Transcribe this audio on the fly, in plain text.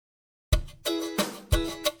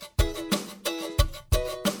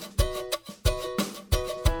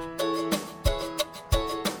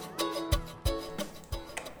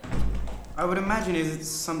I would imagine it's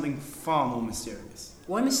something far more mysterious.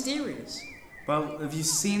 Why mysterious? Well, have you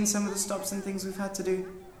seen some of the stops and things we've had to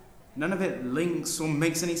do? None of it links or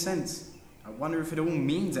makes any sense. I wonder if it all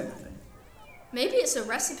means anything. Maybe it's a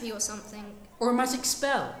recipe or something. Or a magic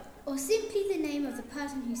spell? Or simply the name of the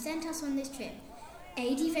person who sent us on this trip.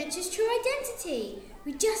 AD Ventures' true identity.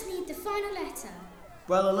 We just need the final letter.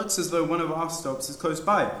 Well, it looks as though one of our stops is close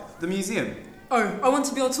by, the museum. Oh, I want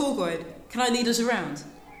to be our tour guide. Can I lead us around?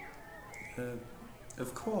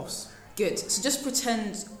 Of course. Good. So just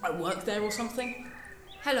pretend I work there or something?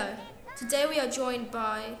 Hello. Today we are joined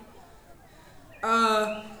by...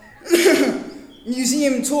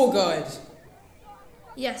 Museum tour guide.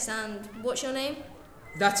 Yes, and what's your name?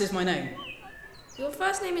 That is my name. Your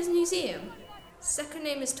first name is Museum. Second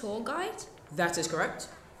name is Tour Guide? That is correct.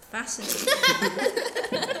 Fascinating.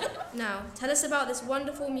 Now, tell us about this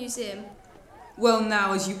wonderful museum. Well,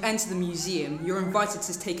 now, as you enter the museum, you're invited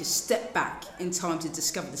to take a step back in time to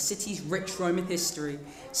discover the city's rich Roman history,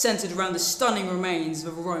 centred around the stunning remains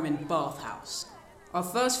of a Roman bathhouse. Our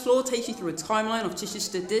first floor takes you through a timeline of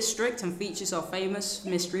Chichester district and features our famous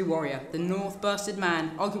mystery warrior, the North-Bursted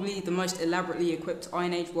Man, arguably the most elaborately equipped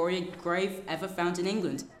Iron Age warrior grave ever found in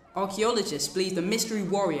England. Archaeologists believe the mystery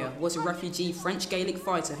warrior was a refugee French Gaelic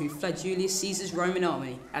fighter who fled Julius Caesar's Roman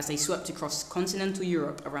army as they swept across continental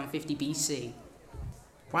Europe around 50 BC.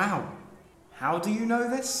 Wow. How do you know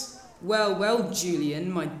this? Well, Julian,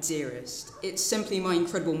 my dearest. It's simply my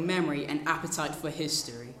incredible memory and appetite for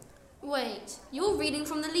history. Wait, you're reading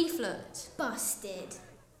from the leaflet. Busted.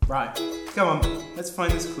 Right. Come on. Let's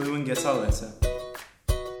find this clue and get our letter.